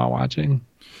feeling while watching.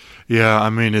 Yeah,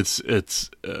 I mean it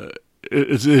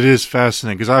is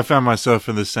fascinating because I found myself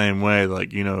in the same way.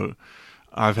 Like, you know,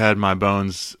 I've had my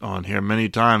bones on here many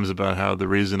times about how the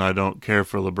reason I don't care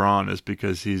for LeBron is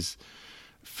because he's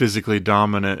physically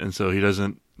dominant, and so he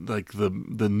doesn't, like, the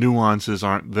nuances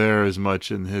aren't there as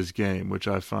much in his game, which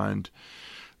I find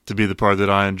to be the part that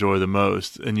I enjoy the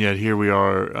most. And yet here we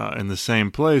are in the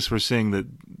same place. We're seeing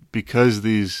that because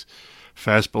these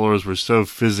fast bowlers were so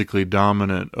physically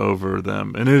dominant over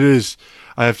them. And it is,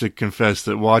 I have to confess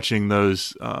that watching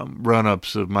those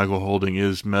run-ups of Michael Holding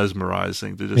is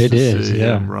mesmerizing. See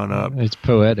him run up. It's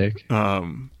poetic.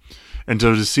 And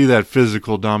so to see that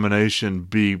physical domination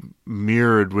be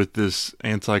mirrored with this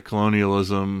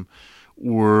anti-colonialism,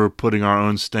 we're putting our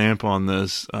own stamp on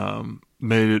this,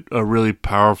 made it a really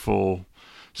powerful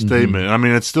statement. I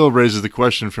mean, it still raises the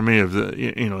question for me of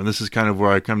and this is kind of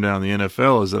where I come down the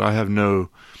NFL, is that I have no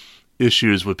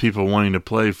issues with people wanting to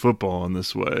play football in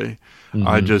this way.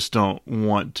 I just don't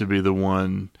want to be the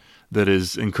one that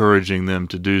is encouraging them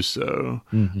to do so.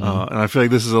 And I feel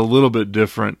like this is a little bit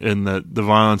different in that the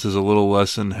violence is a little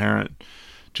less inherent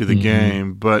to the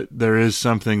game, but there is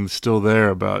something still there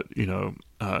about,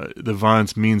 the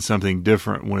violence means something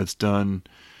different when it's done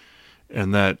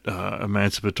in that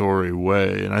emancipatory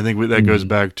way. And I think that goes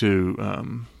back to,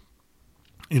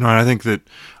 I think that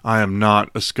I am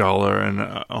not a scholar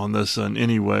and on this in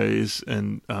any ways,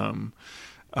 and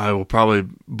I will probably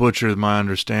butcher my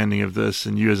understanding of this,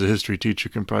 and you as a history teacher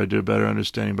can probably do a better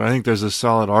understanding, but I think there's a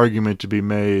solid argument to be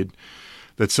made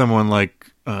that someone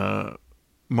like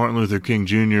Martin Luther King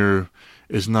Jr.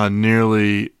 is not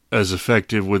nearly as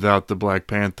effective without the Black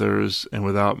Panthers and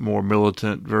without more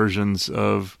militant versions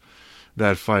of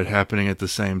that fight happening at the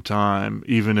same time,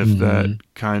 even if that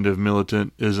kind of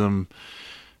militantism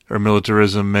or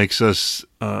militarism makes us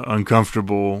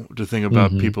uncomfortable to think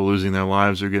about people losing their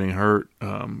lives or getting hurt.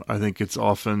 I think it's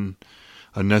often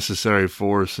a necessary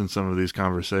force in some of these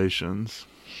conversations.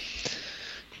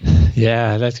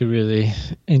 Yeah, that's a really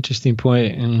interesting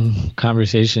point and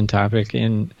conversation topic.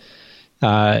 And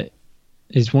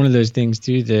it's one of those things,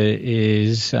 too, that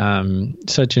is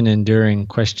such an enduring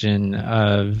question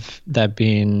of that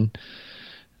being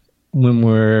when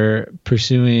we're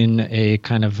pursuing a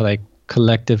kind of like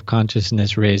collective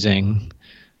consciousness raising.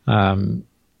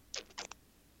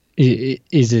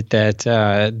 Is it that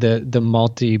the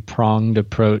multi-pronged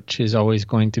approach is always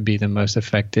going to be the most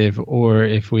effective, or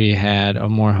if we had a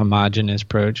more homogeneous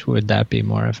approach, would that be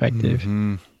more effective?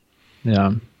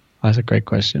 Yeah, that's a great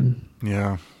question.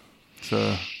 Yeah.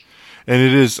 So, and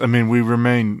it is, I mean,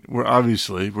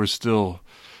 we're still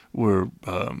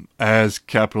as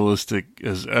capitalistic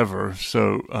as ever.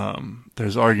 So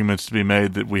there's arguments to be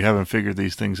made that we haven't figured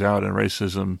these things out, and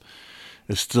racism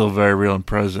is still very real and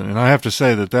present. And I have to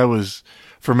say that was,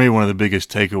 for me, one of the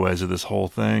biggest takeaways of this whole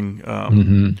thing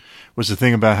was the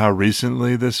thing about how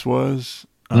recently this was.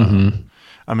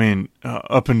 I mean,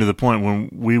 up until the point when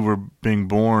we were being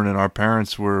born and our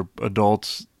parents were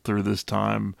adults through this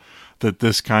time, that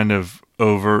this kind of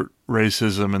overt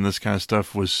racism and this kind of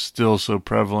stuff was still so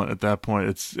prevalent at that point.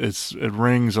 It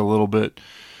rings a little bit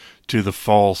to the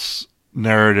false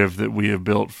narrative that we have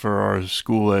built for our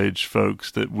school age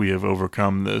folks, that we have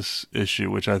overcome this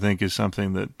issue, which I think is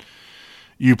something that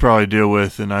you probably deal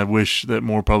with, and I wish that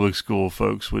more public school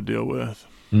folks would deal with.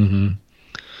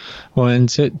 Well, and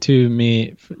to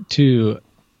me,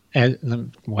 let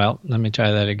me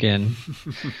try that again.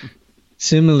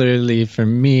 Similarly, for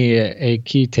me, a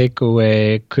key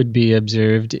takeaway could be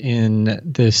observed in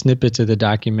the snippets of the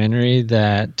documentary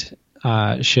that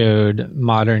showed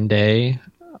modern day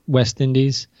West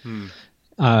Indies,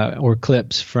 or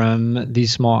clips from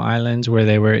these small islands where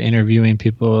they were interviewing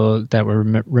people that were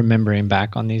remembering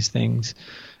back on these things.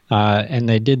 And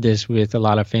they did this with a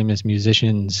lot of famous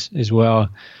musicians as well.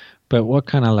 But what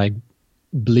kind of like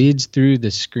bleeds through the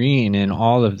screen in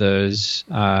all of those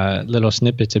little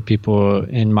snippets of people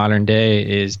in modern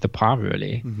day is the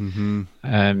poverty.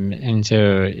 And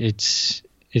so it's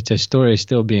a story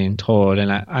still being told.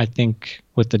 And I think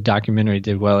what the documentary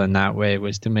did well in that way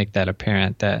was to make that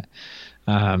apparent, that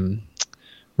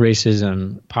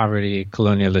racism, poverty,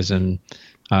 colonialism,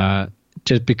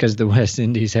 just because the West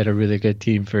Indies had a really good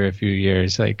team for a few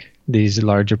years, like these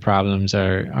larger problems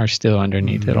are still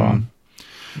underneath it all.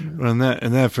 Well,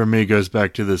 and that for me goes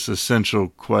back to this essential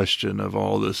question of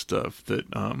all this stuff that,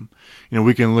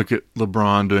 we can look at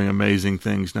LeBron doing amazing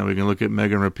things now. We can look at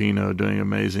Megan Rapinoe doing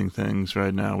amazing things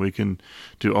right now. We can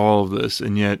do all of this.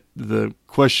 And yet the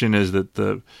question is that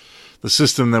the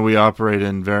system that we operate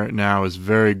in now is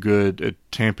very good at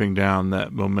tamping down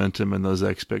that momentum and those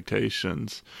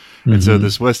expectations. And so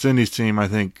this West Indies team, I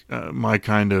think my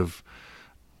kind of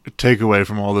takeaway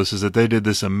from all this is that they did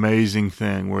this amazing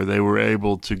thing where they were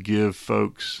able to give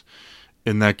folks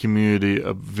in that community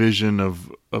a vision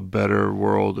of a better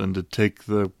world, and to take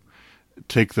the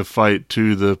fight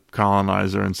to the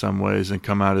colonizer in some ways and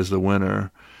come out as the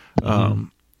winner.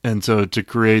 And so to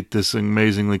create this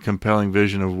amazingly compelling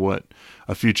vision of what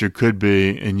a future could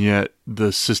be, and yet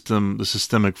the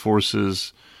systemic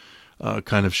forces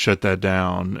kind of shut that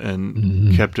down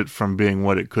and kept it from being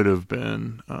what it could have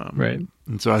been. Right.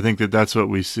 And so I think that that's what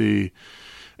we see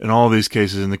in all these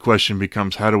cases. And the question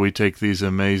becomes, how do we take these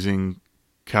amazing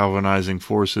Calvinizing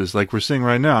forces like we're seeing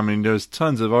right now? I mean, there's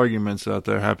tons of arguments out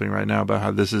there happening right now about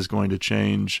how this is going to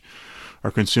change our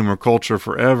consumer culture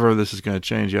forever. This is going to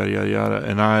change, yada, yada, yada.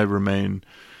 And I remain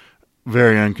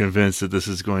very unconvinced that this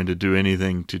is going to do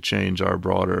anything to change our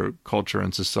broader culture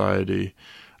and society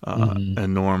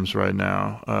and norms right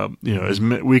now. As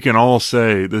we can all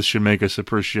say this should make us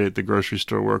appreciate the grocery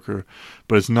store worker,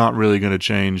 but it's not really going to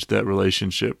change that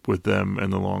relationship with them in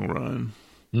the long run.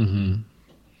 Mm-hmm.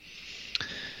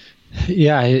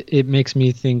 Yeah, it makes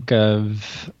me think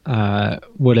of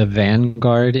what a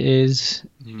vanguard is,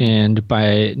 and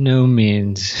by no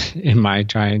means am I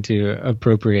trying to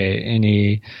appropriate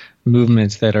any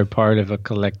movements that are part of a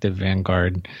collective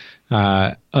vanguard,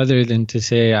 other than to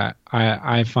say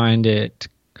I find it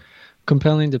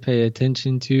compelling to pay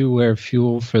attention to where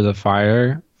fuel for the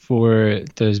fire for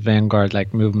those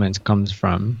vanguard-like movements comes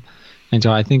from. And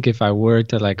so I think if I were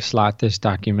to like slot this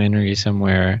documentary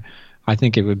somewhere, I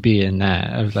think it would be in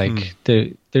that of like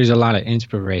there's a lot of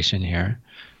inspiration here,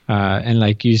 and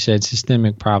like you said,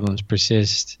 systemic problems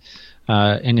persist,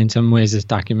 and in some ways this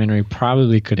documentary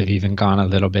probably could have even gone a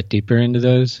little bit deeper into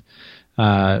those,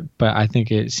 but I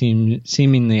think it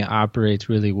seemingly operates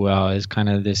really well as kind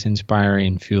of this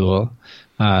inspiring fuel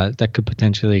that could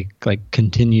potentially like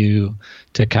continue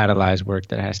to catalyze work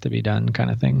that has to be done,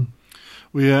 kind of thing.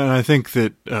 Well, yeah, and I think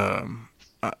that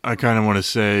I kind of want to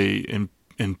say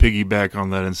and piggyback on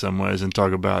that in some ways and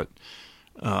talk about,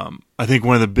 I think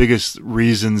one of the biggest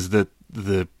reasons that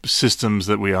the systems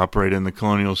that we operate in, the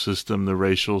colonial system, the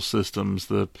racial systems,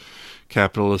 the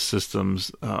capitalist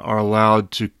systems, are allowed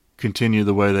to continue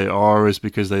the way they are is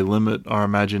because they limit our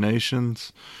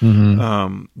imaginations.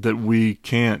 That we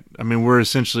can't, I mean, we're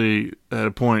essentially at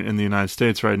a point in the United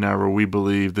States right now where we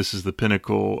believe this is the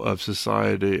pinnacle of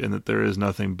society and that there is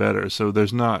nothing better. So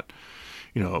there's not,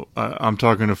 I'm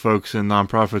talking to folks in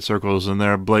nonprofit circles, and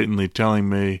they're blatantly telling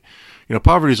me,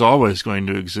 poverty is always going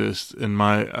to exist. And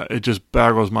it just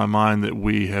boggles my mind that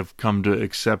we have come to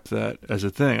accept that as a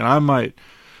thing. And I might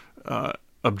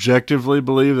objectively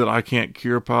believe that I can't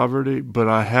cure poverty, but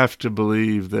I have to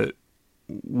believe that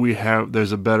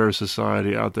there's a better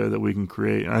society out there that we can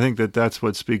create. And I think that that's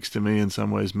what speaks to me in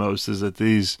some ways most, is that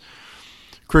these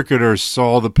cricketers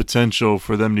saw the potential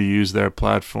for them to use their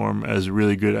platform as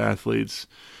really good athletes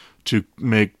to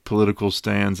make political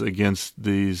stands against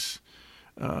these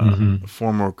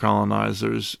former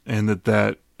colonizers, and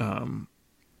that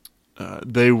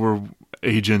they were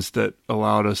agents that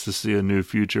allowed us to see a new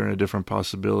future and a different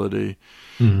possibility.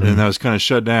 And that was kind of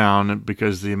shut down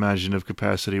because the imaginative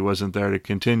capacity wasn't there to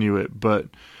continue it. But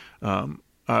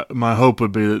my hope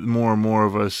would be that more and more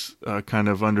of us kind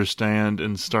of understand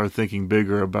and start thinking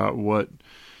bigger about what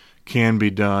can be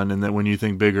done, and that when you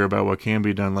think bigger about what can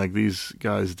be done, like these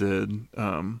guys did,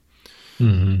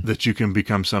 that you can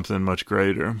become something much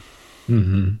greater.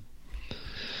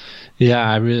 Yeah,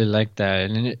 I really like that,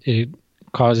 and it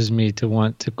causes me to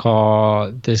want to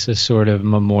call this a sort of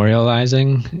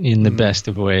memorializing in the best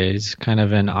of ways, kind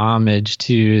of an homage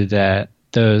to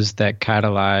those that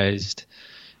catalyzed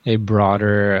a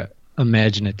broader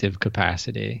imaginative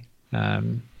capacity.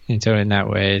 And so in that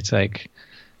way, it's like,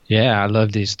 yeah, I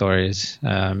love these stories,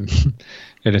 and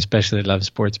especially love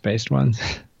sports-based ones.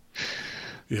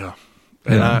 Yeah.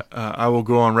 And I will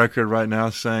go on record right now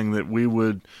saying that we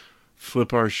would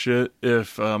flip our shit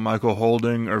if Michael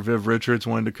Holding or Viv Richards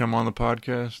wanted to come on the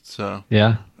podcast. So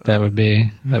yeah, that would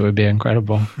be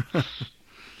incredible.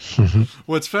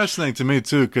 Well, it's fascinating to me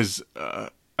too, because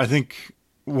I think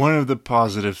one of the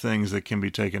positive things that can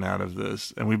be taken out of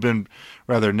this, and we've been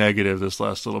rather negative this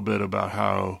last little bit about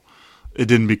how it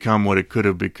didn't become what it could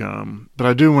have become, but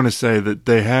I do want to say that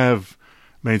they have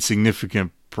made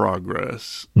significant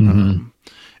progress.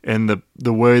 And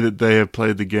the way that they have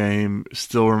played the game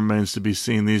still remains to be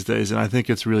seen these days. And I think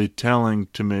it's really telling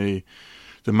to me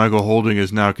that Michael Holding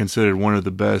is now considered one of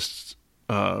the best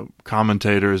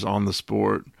commentators on the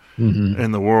sport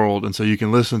in the world. And so you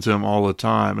can listen to him all the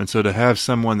time. And so to have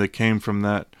someone that came from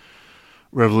that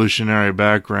revolutionary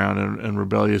background and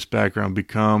rebellious background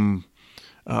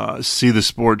see the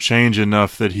sport change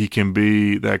enough that he can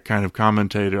be that kind of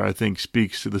commentator, I think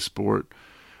speaks to the sport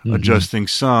adjusting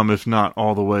some, if not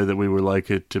all the way that we would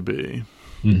like it to be.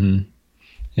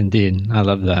 Indeed. I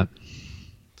love that.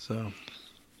 So,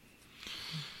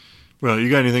 well, you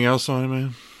got anything else on it,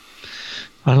 man?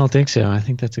 I don't think so. I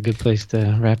think that's a good place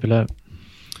to wrap it up.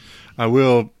 I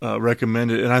will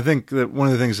recommend it. And I think that one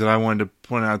of the things that I wanted to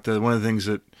point out, that one of the things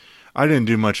that I didn't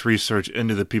do much research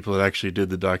into the people that actually did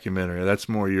the documentary. That's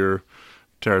more your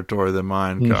territory than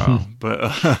mine, Kyle. But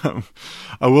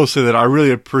I will say that I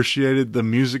really appreciated the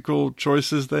musical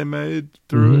choices they made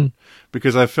through it,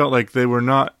 because I felt like they were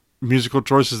not musical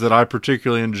choices that I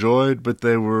particularly enjoyed, but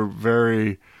they were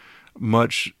very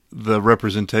much the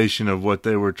representation of what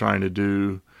they were trying to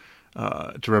do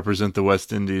to represent the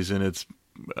West Indies in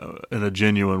a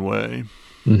genuine way.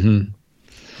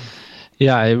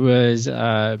 Yeah, it was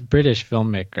British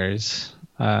filmmakers,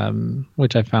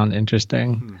 which I found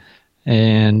interesting.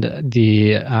 And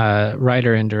the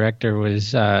writer and director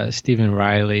was Stephen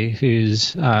Riley,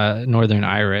 who's Northern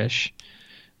Irish.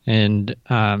 And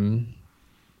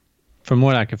from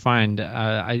what I could find,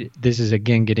 this is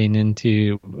again getting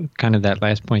into kind of that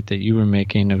last point that you were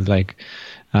making of like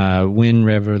when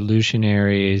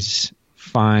revolutionaries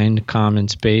find common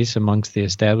space amongst the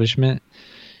establishment.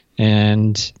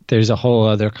 And there's a whole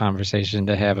other conversation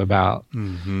to have about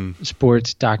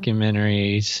sports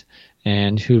documentaries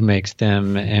and who makes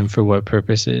them and for what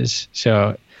purposes.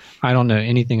 So I don't know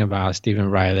anything about Stephen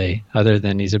Riley other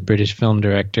than he's a British film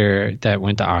director that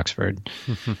went to Oxford.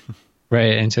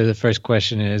 Right. And so the first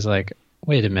question is like,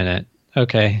 wait a minute.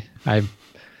 Okay.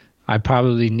 I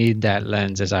probably need that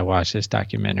lens as I watch this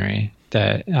documentary,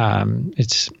 that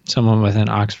it's someone with an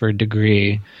Oxford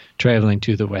degree traveling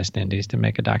to the West Indies to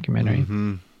make a documentary.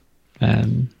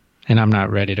 And I'm not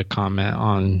ready to comment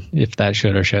on if that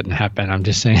should or shouldn't happen. I'm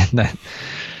just saying that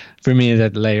for me,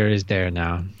 that layer is there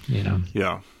now, you know?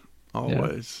 Yeah,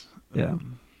 always. Yeah.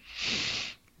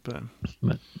 But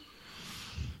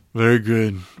very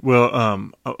good.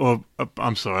 Well,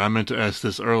 I'm sorry, I meant to ask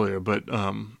this earlier, but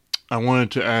I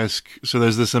wanted to ask, so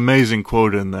there's this amazing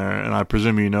quote in there, and I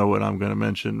presume you know what I'm going to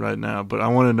mention right now, but I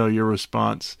want to know your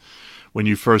response when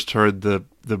you first heard the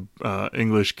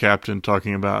English captain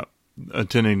talking about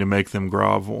intending to make them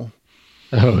grovel.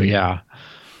 Oh, yeah.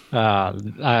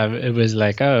 It was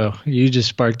like, oh, you just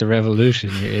sparked a revolution,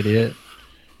 you idiot.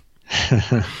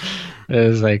 It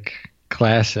was like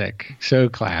classic, so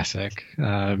classic.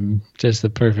 Just the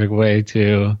perfect way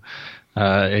to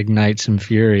ignite some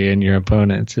fury in your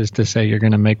opponents is to say you're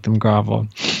going to make them grovel.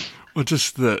 Well,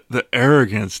 just the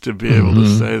arrogance to be able to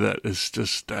say that is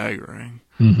just staggering.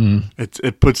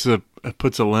 It puts a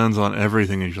lens on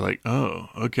everything, and you're like, oh,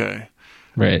 okay,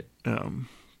 right.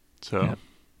 So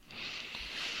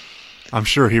I'm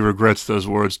sure he regrets those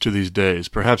words to these days.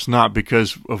 Perhaps not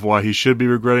because of why he should be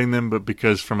regretting them, but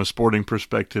because from a sporting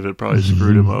perspective, it probably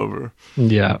screwed him over.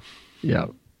 Yeah,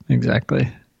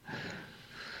 exactly.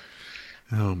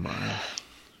 Oh my.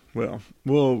 Well,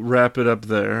 we'll wrap it up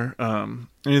there.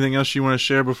 Anything else you want to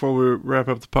share before we wrap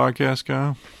up the podcast,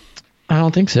 Kyle? I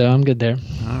don't think so. I'm good there.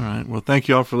 All right. Well, thank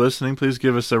you all for listening. Please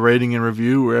give us a rating and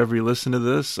review wherever you listen to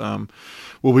this.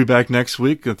 We'll be back next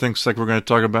week. It looks like we're going to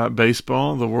talk about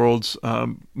baseball, the world's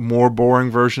more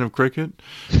boring version of cricket.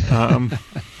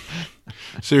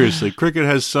 Seriously, cricket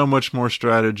has so much more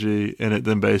strategy in it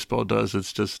than baseball does.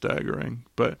 It's just staggering.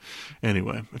 But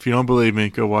anyway, if you don't believe me,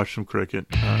 go watch some cricket.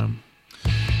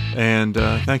 And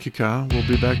thank you, Kyle. We'll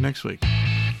be back next week.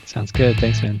 Sounds good.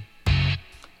 Thanks, man.